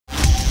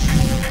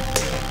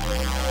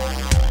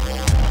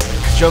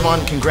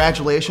Jovan,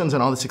 congratulations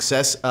on all the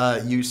success.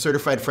 You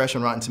certified fresh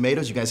on Rotten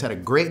Tomatoes. You guys had a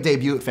great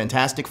debut at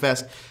Fantastic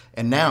Fest,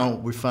 and now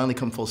we've finally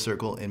come full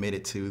circle and made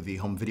it to the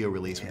home video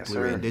release with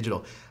Blu-ray and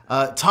digital.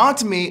 Talk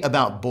to me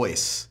about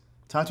Boyce.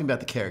 Talk to me about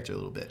the character a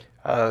little bit.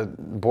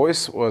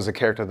 Boyce was a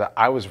character that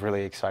I was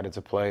really excited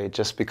to play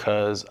just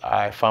because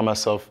I found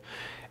myself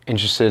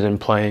interested in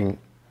playing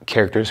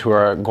characters who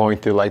are going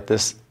through like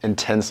this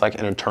intense like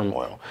inner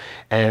turmoil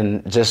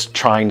and just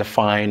trying to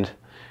find,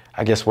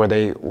 I guess, where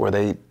they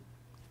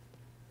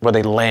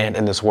land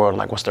in this world and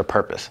like what's their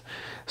purpose.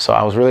 So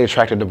I was really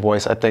attracted to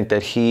Boyce. I think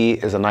that he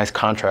is a nice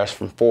contrast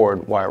from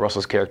Ford, Wyatt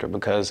Russell's character,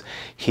 because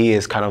he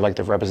is kind of like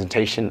the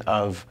representation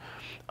of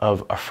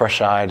a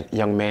fresh-eyed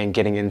young man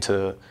getting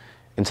into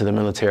the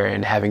military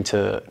and having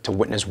to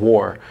witness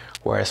war,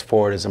 whereas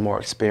Ford is a more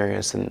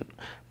experienced and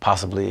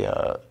possibly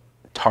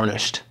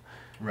tarnished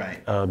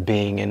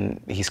being, and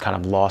he's kind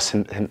of lost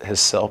his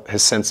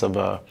sense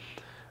of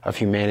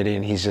humanity,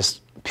 and he's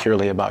just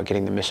purely about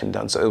getting the mission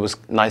done. So it was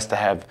nice to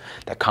have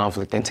that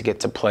conflict and to get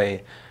to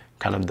play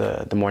kind of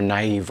the more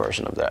naive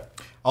version of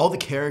that. All the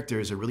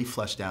characters are really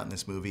fleshed out in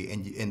this movie,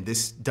 and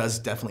this does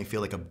definitely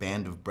feel like a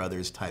Band of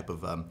Brothers type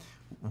of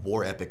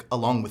war epic,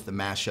 along with the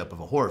mashup of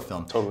a horror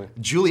film. Totally.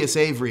 Julius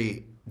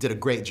Avery did a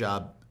great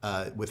job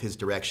with his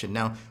direction.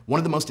 Now, one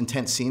of the most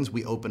intense scenes,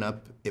 we open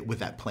up with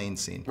that plane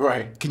scene.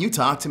 Right. Can you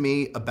talk to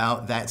me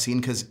about that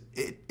scene? Because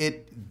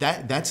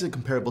that's a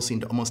comparable scene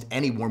to almost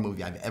any war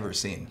movie I've ever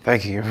seen.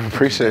 Thank you,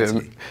 appreciate it.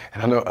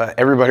 And I know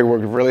everybody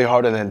worked really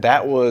hard on it.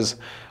 That was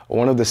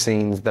one of the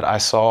scenes that I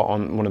saw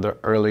on one of the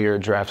earlier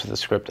drafts of the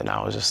script, and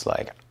I was just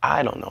like,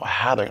 I don't know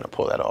how they're gonna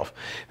pull that off,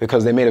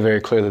 because they made it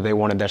very clear that they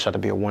wanted that shot to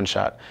be a one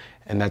shot,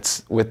 and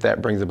with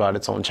that brings about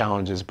its own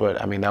challenges.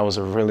 But I mean, that was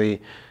a really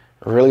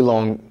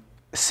long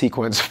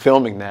sequence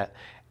filming that,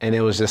 and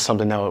it was just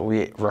something that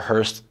we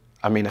rehearsed.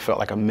 I mean, it felt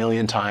like a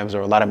million times.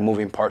 There were a lot of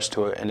moving parts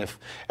to it, and if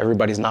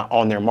everybody's not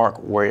on their mark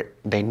where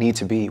they need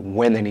to be,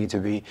 when they need to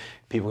be,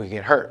 people can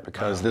get hurt,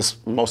 because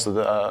most of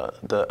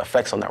the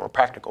effects on that were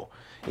practical,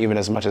 even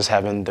as much as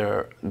having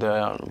the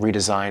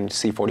redesigned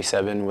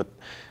C-47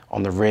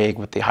 on the rig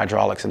with the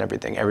hydraulics and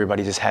everything.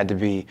 Everybody just had to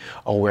be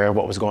aware of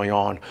what was going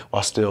on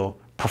while still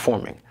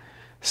performing.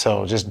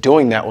 So just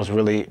doing that was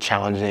really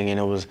challenging, and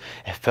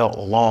it felt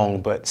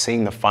long, but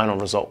seeing the final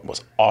result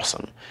was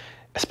awesome.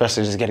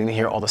 Especially just getting to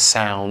hear all the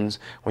sounds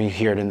when you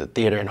hear it in the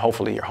theater, and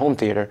hopefully your home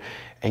theater,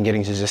 and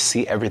getting to just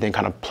see everything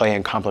kind of play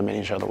and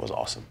complement each other was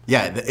awesome.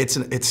 Yeah,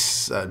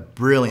 it's a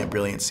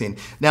brilliant scene.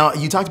 Now,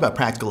 you talked about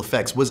practical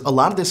effects. Was a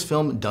lot of this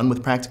film done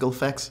with practical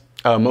effects?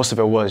 Most of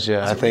it was,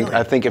 yeah. Really?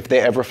 I think if they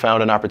ever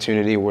found an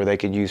opportunity where they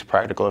could use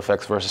practical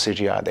effects versus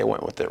CGI, they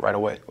went with it right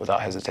away without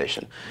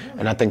hesitation. Really?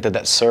 And I think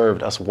that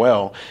served us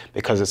well,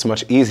 because it's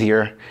much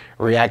easier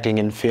reacting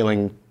and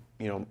feeling,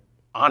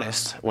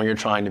 honest when you're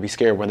trying to be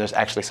scared when there's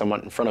actually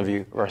someone in front of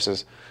you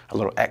versus a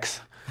little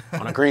X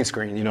on a green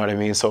screen, you know what I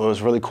mean? So it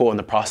was really cool, and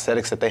the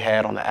prosthetics that they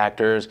had on the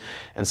actors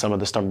and some of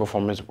the stunt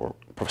performers were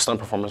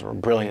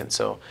brilliant.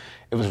 So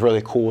it was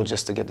really cool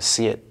just to get to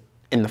see it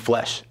in the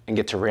flesh and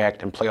get to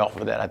react and play off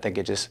of that. I think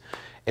it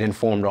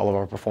informed all of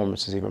our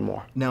performances even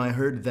more. Now, I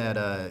heard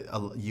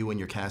that you and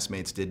your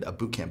castmates did a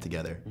boot camp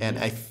together, and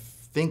I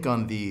think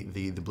on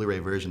the Blu-ray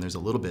version there's a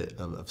little bit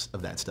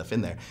of that stuff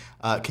in there.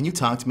 Can you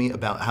talk to me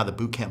about how the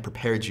boot camp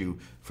prepared you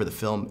for the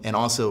film, and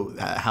also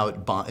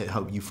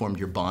how you formed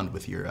your bond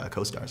with your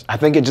co-stars? I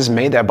think it just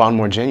made that bond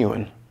more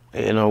genuine.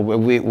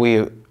 We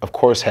of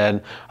course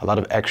had a lot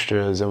of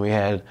extras, and we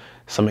had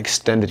some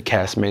extended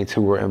castmates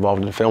who were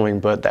involved in filming,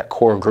 but that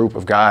core group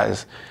of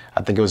guys,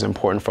 I think it was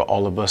important for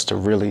all of us to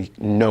really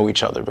know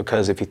each other,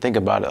 because if you think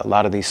about it, a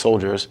lot of these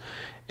soldiers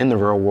in the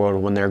real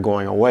world, when they're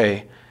going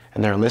away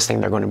and they're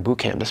enlisting, they're going to boot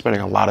camp, they're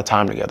spending a lot of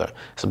time together.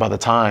 So by the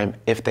time,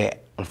 if they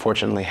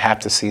unfortunately have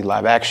to see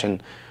live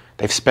action,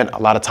 they've spent a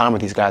lot of time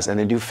with these guys, and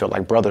they do feel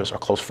like brothers or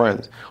close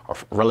friends or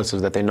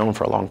relatives that they've known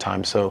for a long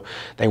time. So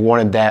they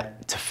wanted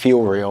that to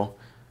feel real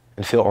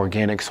and feel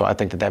organic. So I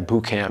think that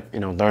boot camp,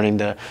 learning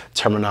the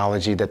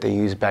terminology that they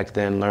used back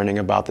then, learning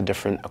about the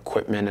different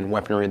equipment and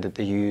weaponry that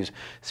they use,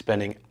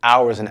 spending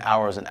hours and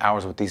hours and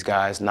hours with these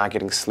guys, not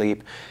getting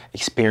sleep,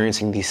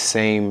 experiencing these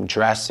same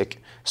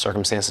drastic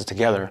circumstances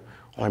together,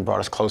 only brought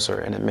us closer,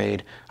 and it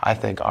made, I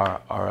think,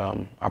 our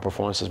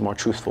performances more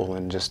truthful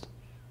and just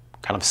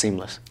kind of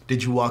seamless.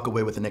 Did you walk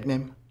away with a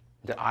nickname?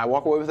 Did I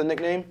walk away with a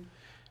nickname?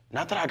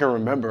 Not that I can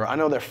remember. I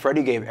know that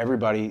Freddie gave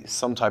everybody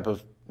some type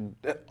of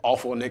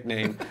awful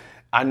nickname.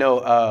 I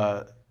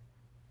know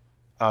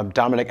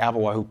Dominic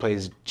Applewhite, who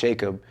plays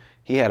Jacob,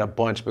 he had a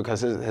bunch,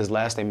 because his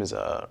last name is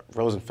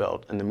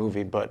Rosenfeld in the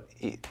movie, but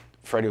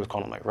Freddie was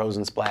calling him like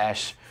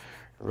Rosensplash,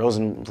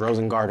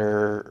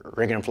 Rosengarter,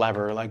 Reagan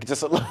Flabber, like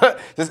just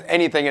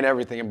anything and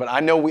everything. But I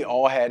know we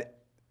all had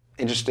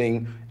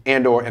interesting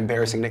and/or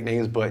embarrassing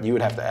nicknames, but you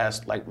would have to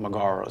ask like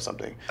Magara or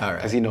something,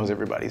 because he knows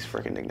everybody's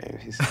freaking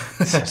nicknames.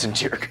 He's such a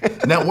jerk.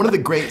 Now, one of the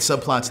great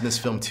subplots in this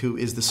film too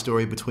is the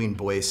story between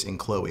Boyce and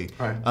Chloe.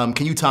 Right.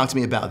 Can you talk to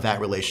me about that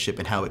relationship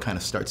and how it kind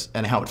of starts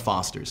and how it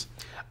fosters?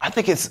 I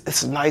think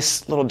it's a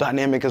nice little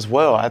dynamic as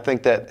well. I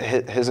think that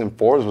his in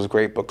Forbes was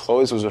great, but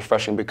Chloe's was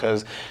refreshing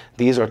because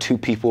these are two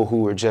people who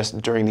were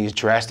just during these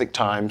drastic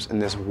times in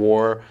this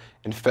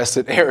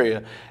war-infested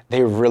area,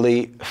 they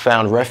really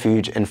found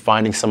refuge in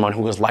finding someone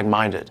who was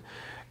like-minded.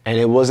 And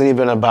it wasn't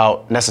even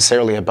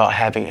necessarily about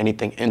having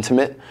anything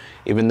intimate,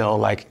 even though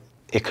like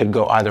it could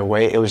go either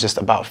way. It was just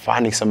about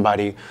finding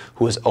somebody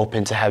who was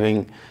open to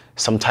having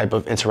some type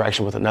of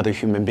interaction with another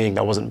human being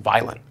that wasn't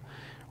violent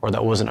or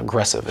that wasn't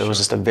aggressive. It was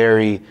just a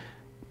very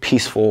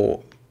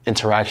peaceful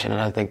interaction, and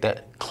I think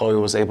that Chloe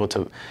was able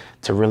to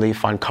really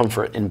find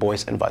comfort in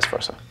Boyce and vice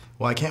versa.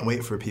 Well, I can't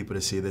wait for people to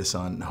see this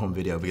on home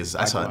video because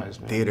I saw it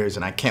in theaters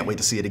and I can't wait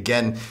to see it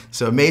again.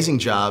 So amazing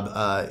job,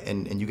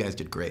 and you guys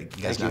did great.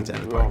 You guys knocked it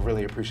out of the park. We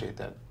really appreciate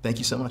that. Thank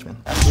you so much,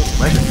 man. Absolutely.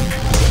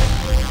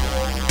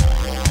 Pleasure.